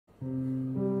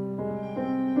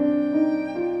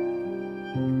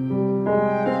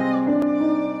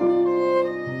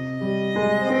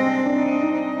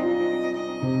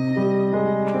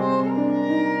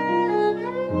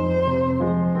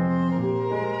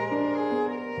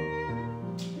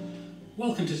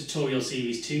Welcome to Tutorial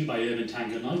Series 2 by Urban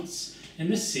Tango Nights. In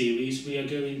this series we are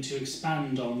going to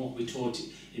expand on what we taught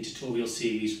in Tutorial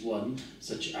Series 1,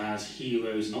 such as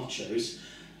heroes and ochos.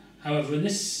 However, in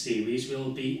this series we'll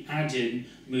be adding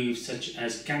moves such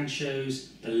as Ganchos,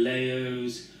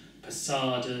 Boleos,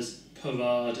 Pasadas,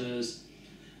 Paradas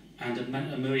and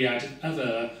a myriad of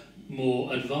other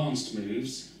more advanced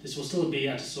moves. This will still be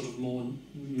at a sort of more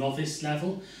novice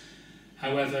level.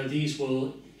 However, these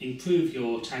will improve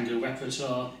your tango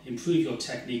repertoire, improve your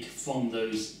technique from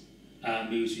those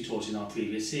moves we taught in our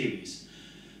previous series.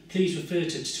 Please refer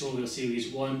to Tutorial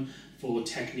Series 1 for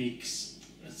techniques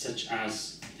such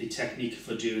as the technique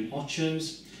for doing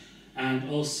ochos, and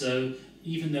also,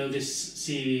 even though this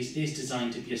series is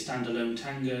designed to be a standalone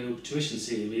tango tuition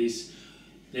series,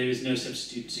 there is no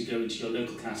substitute to go into your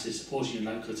local classes, supporting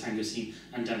your local tango scene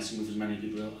and dancing with as many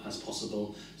people as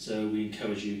possible, so we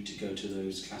encourage you to go to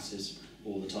those classes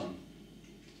all the time.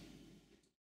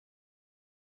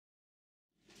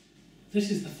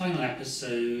 This is the final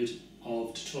episode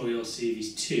of Tutorial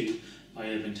Series 2 by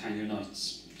Urban Tango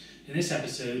Nights. In this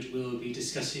episode we'll be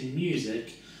discussing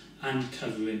music and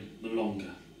covering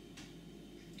Milonga.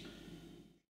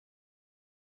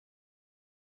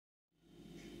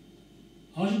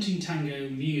 Argentine tango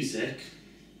music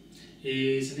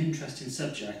is an interesting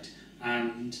subject,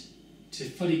 and to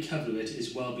fully cover it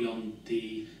is well beyond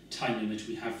the time limit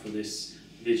we have for this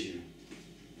video.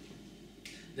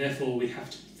 Therefore, we have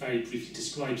to very briefly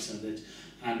describe some of it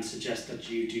and suggest that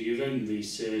you do your own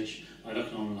research by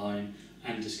looking online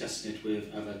and discussing it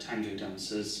with other tango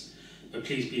dancers. But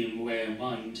please be aware in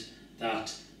mind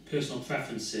that personal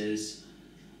preferences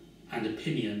and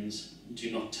opinions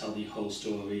do not tell the whole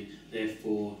story,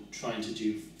 therefore trying to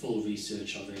do full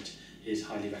research of it is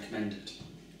highly recommended.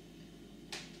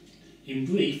 In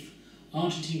brief,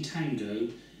 Argentine tango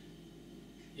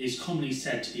is commonly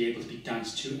said to be able to be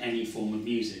danced to any form of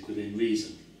music within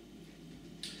reason.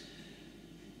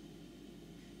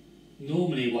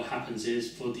 Normally what happens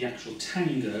is, for the actual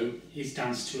tango, is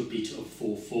danced to a beat of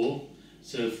 4/4,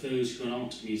 so for those who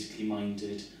aren't musically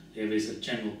minded, there is a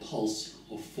general pulse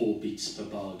of 4 beats per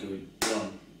bar going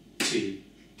 1, 2,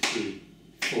 3,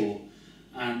 4,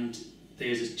 and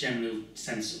there's a general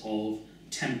sense of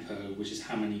tempo, which is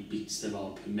how many beats there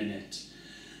are per minute.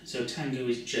 So tango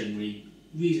is generally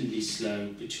reasonably slow,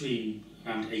 between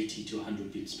around 80 to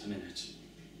 100 beats per minute.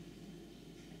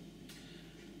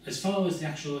 As far as the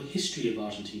actual history of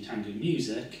Argentine tango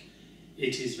music,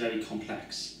 it is very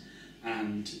complex,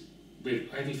 and with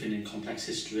everything in complex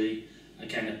history,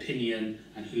 again, opinion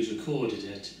and who's recorded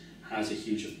it has a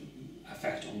huge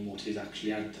effect on what is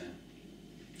actually out there.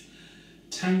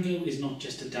 Tango is not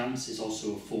just a dance, it's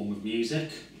also a form of music.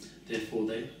 Therefore,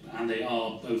 they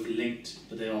are both linked,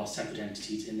 but they are separate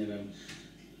entities in their own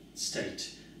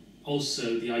state.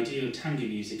 Also, the idea of tango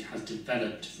music has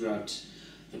developed throughout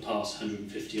the past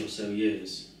 150 or so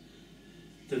years.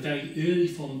 The very early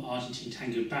form of Argentine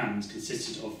tango bands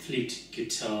consisted of flute,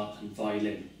 guitar and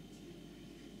violin.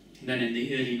 And then in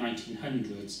the early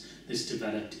 1900s, this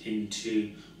developed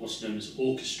into what's known as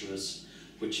orchestras,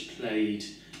 which played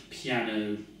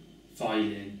piano,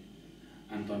 violin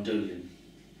and bandoneon.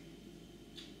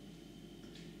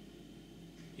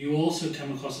 You will also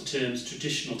come across the terms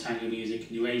traditional tango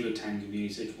music, Nuevo tango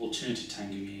music, alternative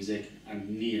tango music and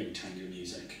neo-tango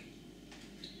music.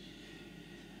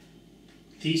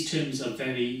 These terms are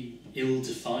very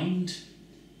ill-defined.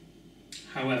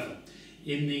 However,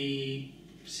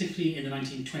 specifically in the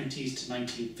 1920s to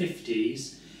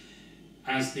 1950s,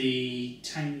 as the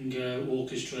tango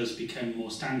orchestras became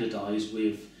more standardised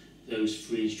with those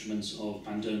 3 instruments of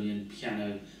bandoneon,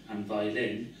 piano and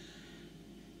violin,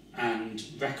 and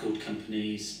record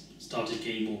companies started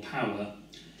gaining more power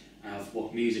of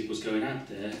what music was going out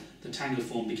there, the tango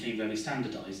form became very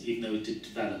standardised, even though it did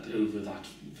develop over that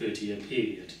 30-year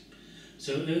period.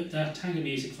 So that tango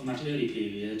music from that early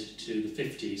period to the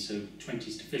 50s, so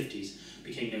 20s to 50s,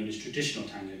 became known as traditional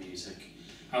tango music.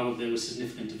 However, there was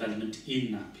significant development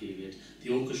in that period. The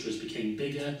orchestras became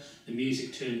bigger, the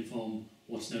music turned from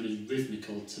what's known as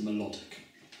rhythmical to melodic.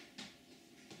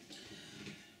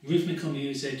 Rhythmical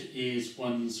music is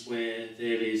ones where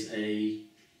there is a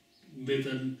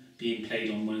rhythm being played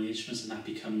on one of the instruments and that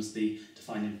becomes the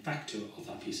defining factor of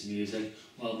that piece of music,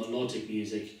 while melodic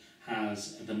music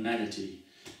has the melody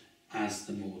as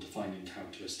the more defining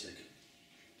characteristic.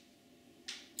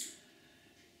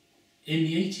 In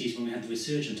the 80s, when we had the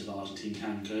resurgence of Argentine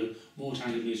tango, more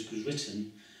tango music was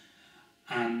written,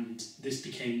 and this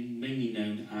became mainly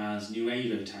known as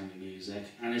Nuevo tango music,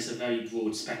 and it's a very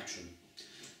broad spectrum.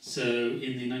 So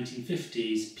in the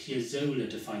 1950s, Piazzolla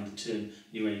defined the term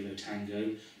Nuevo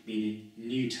Tango, meaning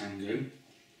new tango,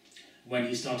 when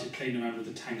he started playing around with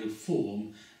the tango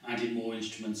form, adding more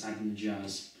instruments, adding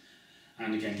jazz.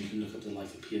 And again, you can look up the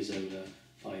life of Piazzolla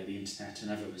via the internet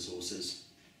and other resources.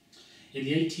 In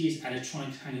the 80s,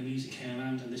 electronic tango music came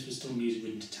around, and this was still music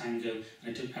written to tango,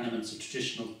 and it took elements of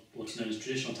traditional, what's known as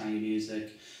traditional tango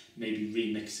music, maybe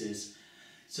remixes.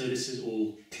 So this is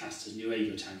all classed as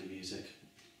Nuevo tango music.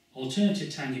 Alternative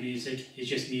tango music is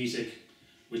just music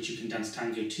which you can dance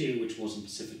tango to, which wasn't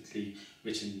specifically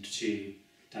written to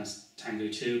dance tango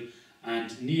to,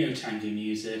 and neo-tango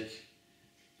music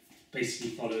basically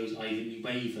follows either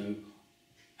Nuevo,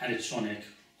 electronic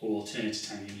or alternative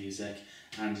tango music,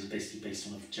 and is basically based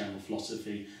on a general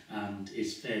philosophy and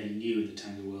is fairly new in the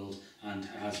tango world and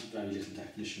has very little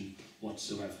definition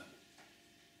whatsoever.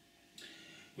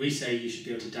 We say you should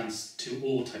be able to dance to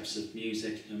all types of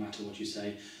music, no matter what you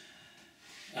say,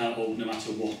 or no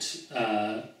matter what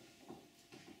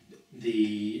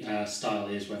the style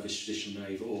is, whether it's traditional,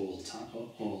 Nuevo or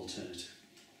alternative.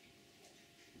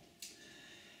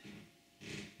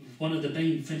 One of the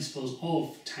main principles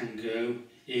of tango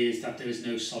is that there is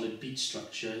no solid beat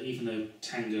structure, even though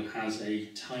tango has a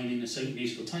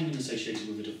musical timing associated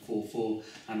with it of 4/4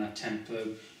 and that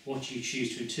tempo. What you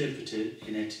choose to interpret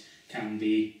in it can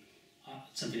be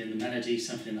something in the melody,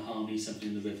 something in the harmony, something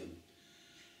in the rhythm.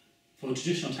 For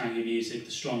traditional tango music,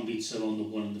 the strong beats are on the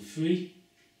 1 and the 3,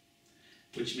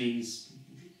 which means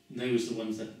those are the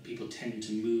ones that people tend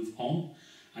to move on,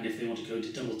 and if they want to go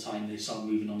to double time, they start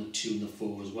moving on the 2 and the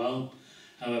 4 as well.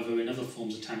 However, in other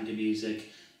forms of tango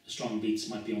music, the strong beats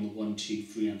might be on the 1, 2,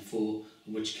 3 and 4,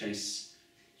 in which case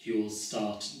you'll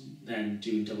start then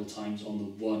doing double times on the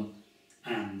 1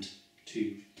 and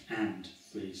 2 and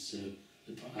 3. So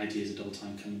the idea is a double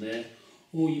time come there.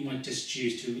 Or you might just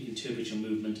choose to interpret your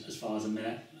movement as far as a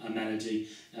melody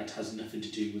that has nothing to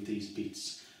do with these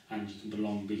beats, and you can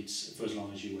prolong beats for as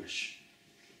long as you wish.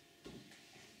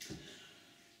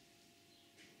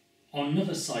 On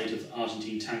another side of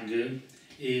Argentine tango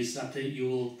is that if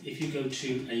you go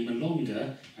to a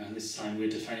milonga, and this time we're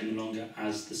defining milonga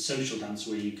as the social dance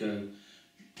where you go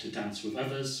to dance with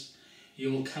others,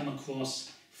 you'll come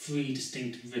across 3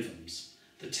 distinct rhythms.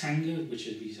 The tango, which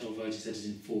as we already said is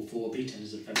in 4/4 beat and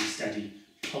has a very steady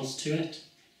pulse to it.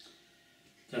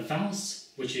 The valse,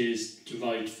 which is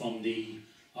derived from the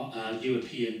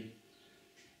European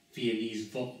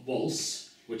Viennese waltz,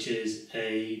 which is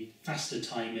a faster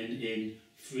timing in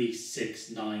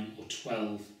 3/6/9 or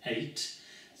 12/8.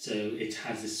 So it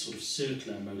has this sort of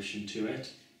circular motion to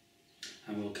it,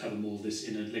 and we'll cover more of this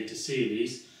in a later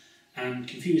series. And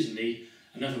confusingly,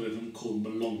 another rhythm called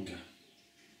milonga.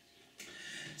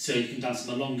 So you can dance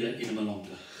milonga in a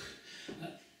milonga.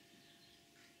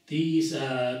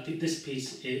 This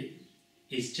piece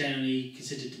is generally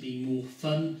considered to be more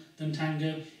fun than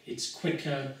tango. It's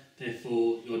quicker,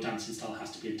 therefore your dancing style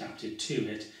has to be adapted to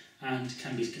it, and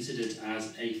can be considered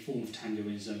as a form of tango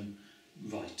in its own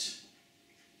right.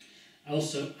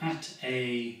 Also, at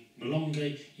a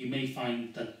milonga, you may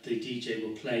find that the DJ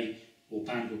will play, or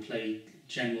band will play,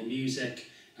 general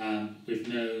music with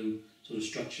no sort of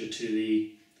structure to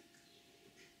the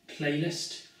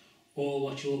playlist, or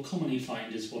what you'll commonly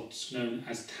find is what's known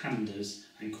as tandas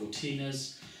and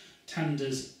cortinas.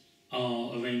 Tandas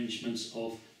are arrangements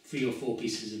of 3 or 4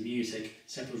 pieces of music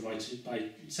separated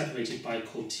by a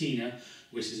cortina,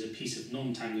 which is a piece of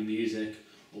non-tango music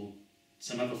or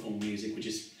some other form of music which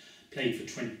is played for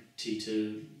 20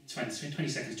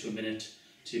 seconds to a minute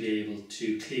to be able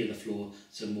to clear the floor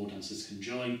so more dancers can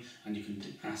join and you can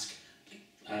ask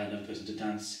another person to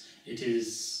dance. It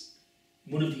is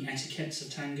one of the etiquettes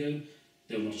of tango,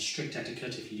 though not a strict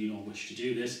etiquette if you do not wish to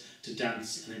do this, to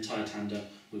dance an entire tanda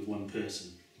with one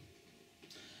person.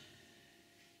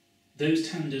 Those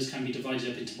tandas can be divided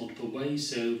up into multiple ways,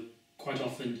 so quite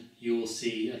often you'll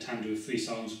see a tanda of 3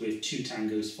 songs with 2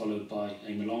 tangos followed by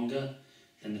a milonga,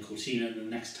 then the cortina, and the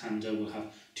next tanda will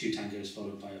have 2 tangos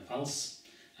followed by a valse,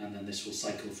 and then this will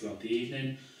cycle throughout the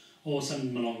evening. Or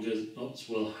some milongas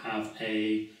will have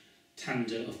a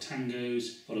tanda of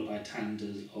tangos, followed by a tanda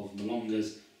of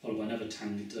milongas, followed by another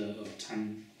tanda of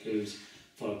tangos,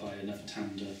 followed by another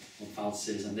tanda of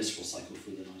valses, and this will cycle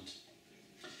through the night.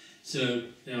 So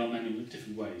there are many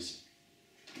different ways.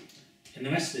 In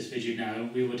the rest of this video now,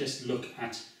 we will just look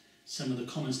at some of the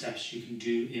common steps you can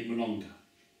do in milonga.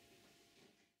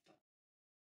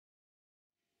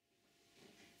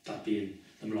 That being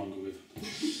the milonga rhythm.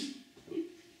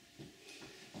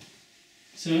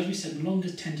 So as we said,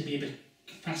 milongas tend to be a bit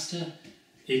faster.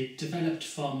 It developed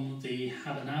from the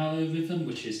habanero rhythm,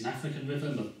 which is an African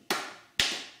rhythm of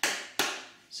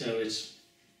so it's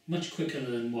much quicker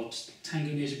than what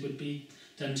tango music would be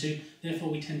done to, therefore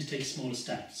we tend to take smaller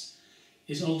steps.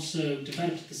 It's also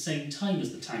developed at the same time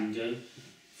as the tango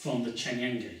from the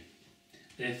Canyengue.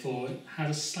 Therefore it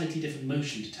has a slightly different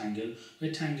motion to tango.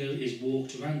 Where tango is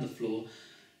walked around the floor,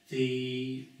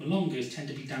 the milongas tend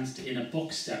to be danced in a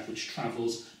box step which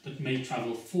travels, but may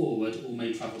travel forward or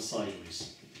may travel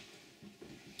sideways.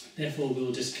 Therefore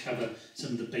we'll just cover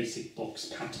some of the basic box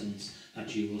patterns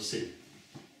that you will see.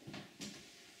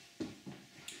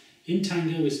 In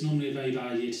tango it's normally a very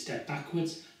bad idea to step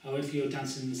backwards. However, if you're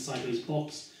dancing in the sideways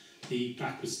box, the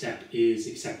backward step is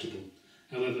acceptable.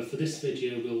 However, for this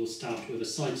video we'll start with a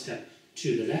side step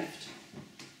to the left.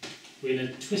 We're going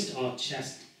to twist our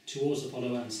chest towards the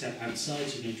follower and step outside,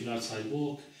 so you're going to do an outside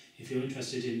walk. If you're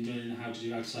interested in learning how to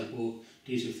do outside walk,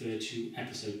 please refer to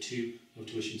episode 2 of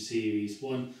Tuition Series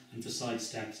 1, and for side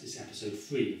steps it's episode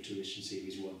 3 of Tuition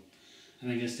Series 1. And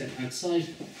then I'm going to step outside,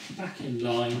 back in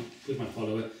line with my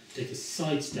follower, take a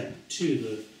side step to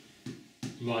the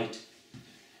right,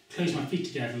 close my feet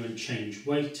together and change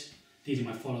weight, leading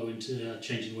my follower into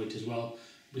changing weight as well.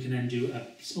 We can then do a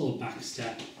small back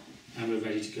step and we're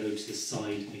ready to go to the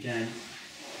side again,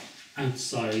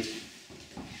 outside.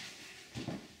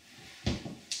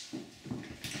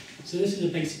 So this is a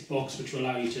basic box which will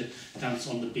allow you to dance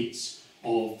on the beats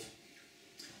of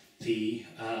the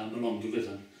Milonga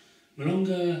rhythm.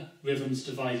 Milonga rhythms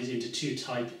divided into two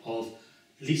types of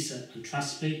Lisa and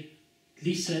Traspi.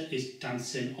 Lisa is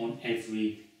dancing on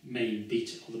every main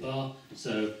beat of the bar,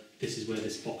 so this is where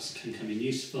this box can come in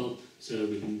useful. So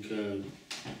we can go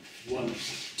 1,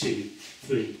 2,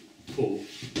 3, 4,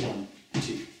 1,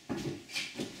 2,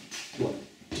 1.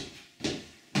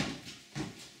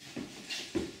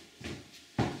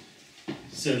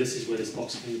 So this is where this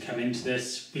box can come into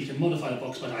this. We can modify the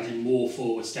box by adding more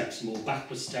forward steps, more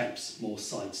backward steps, more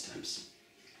side steps.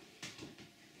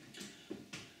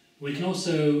 We can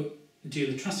also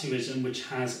do the Traspi rhythm, which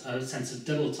has a sense of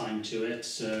double time to it,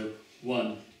 so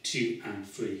 1, 2 and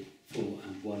 3, 4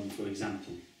 and 1 for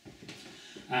example.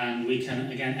 And we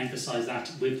can again emphasise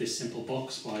that with this simple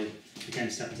box by again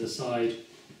step to the side,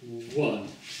 1,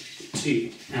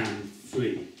 2 and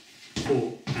 3,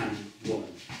 4 and 1,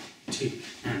 2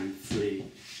 and 3,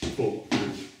 4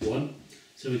 and 1.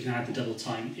 So we can add the double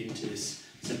time into this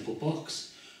simple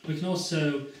box. We can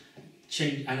also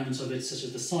change elements of it, such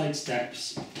as the side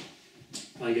steps,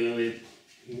 by going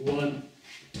 1,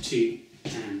 2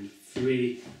 and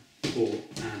 3, 4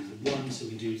 and 1. So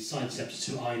we can do side steps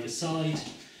to either side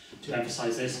to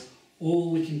emphasise this,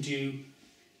 or we can do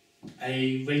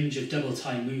a range of double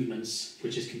time movements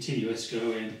which is continuous,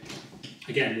 going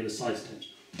again with the side steps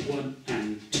 1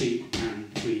 and 2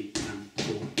 and 3 and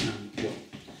 4 and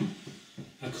 1.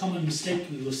 A common mistake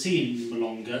we will see in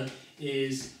Milonga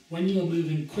is when you are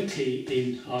moving quickly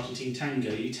in Argentine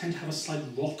Tango, you tend to have a slight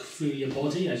rock through your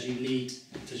body as you lead,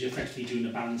 as you're effectively doing a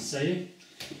balanceo,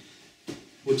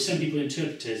 which some people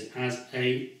interpret as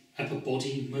a upper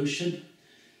body motion.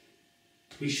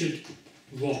 We should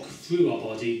rock through our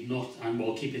body, and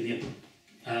while keeping the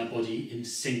upper body in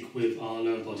sync with our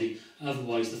lower body.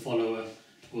 Otherwise, the follower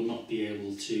will not be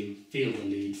able to feel the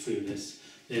lead through this.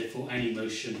 Therefore, any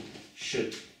motion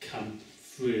should come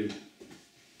through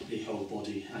the whole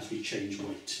body as we change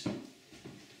weight.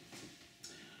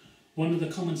 One of the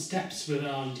common steps with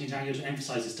Argentine Tango to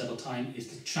emphasise this double time is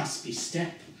the Traspi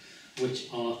step, which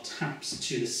are taps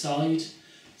to the side.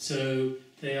 So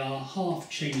they are half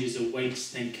changes of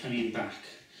weights then coming back.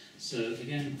 So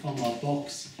again, from our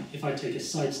box, if I take a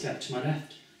side step to my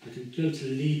left, I can go to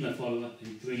lead my follower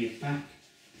and bring it back.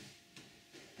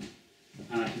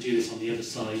 And I can do this on the other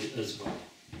side as well.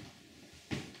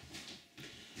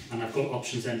 And I've got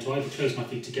options then to either close my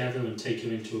feet together and take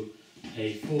them into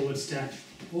a forward step,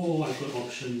 or I've got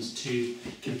options to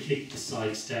complete the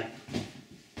side step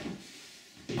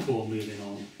before moving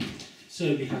on.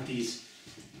 So we have these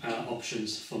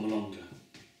options for Milonga.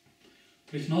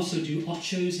 We can also do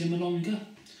ochos in Milonga,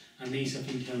 and these have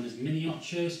been known as mini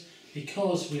ochos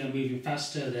because we are moving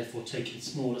faster, therefore taking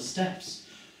smaller steps.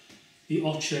 The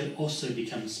ocho also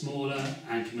becomes smaller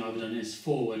and can either be done as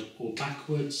forward or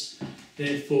backwards.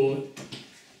 Therefore,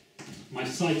 my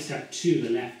side step to the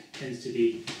left tends to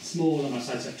be smaller, my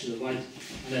side step to the right,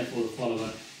 and therefore the follower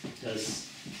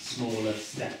does smaller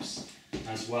steps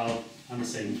as well, and the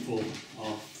same for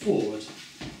our forward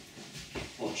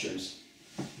ochos.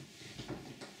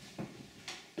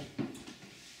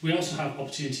 We also have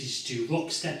opportunities to do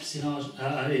rock steps in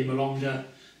Milonga.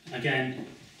 Again,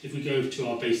 if we go to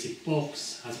our basic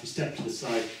box, as we step to the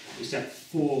side, we step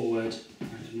forward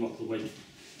and can rock the weight.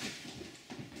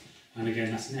 And again,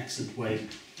 that's an excellent way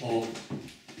of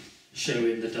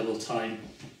showing the double time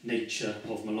nature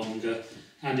of Milonga,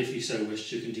 and if you so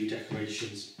wish, you can do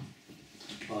decorations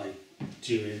by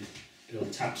doing little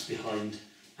taps behind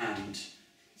and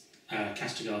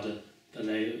castigada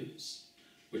Boleos,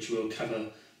 which will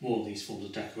cover more of these forms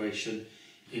of decoration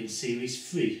in Series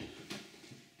 3.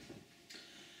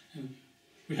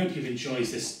 We hope you've enjoyed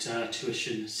this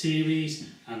tuition series,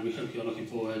 and we hope you're looking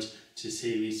forward to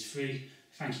Series 3.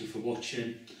 Thank you for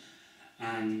watching,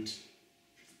 and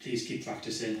please keep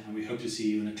practicing, and we hope to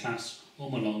see you in a class or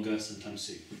Milonga sometime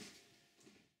soon.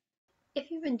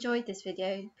 If you've enjoyed this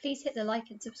video, please hit the like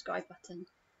and subscribe button.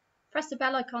 Press the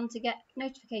bell icon to get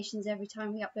notifications every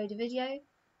time we upload a video.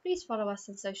 Please follow us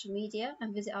on social media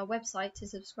and visit our website to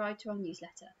subscribe to our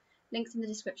newsletter. Links in the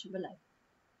description below.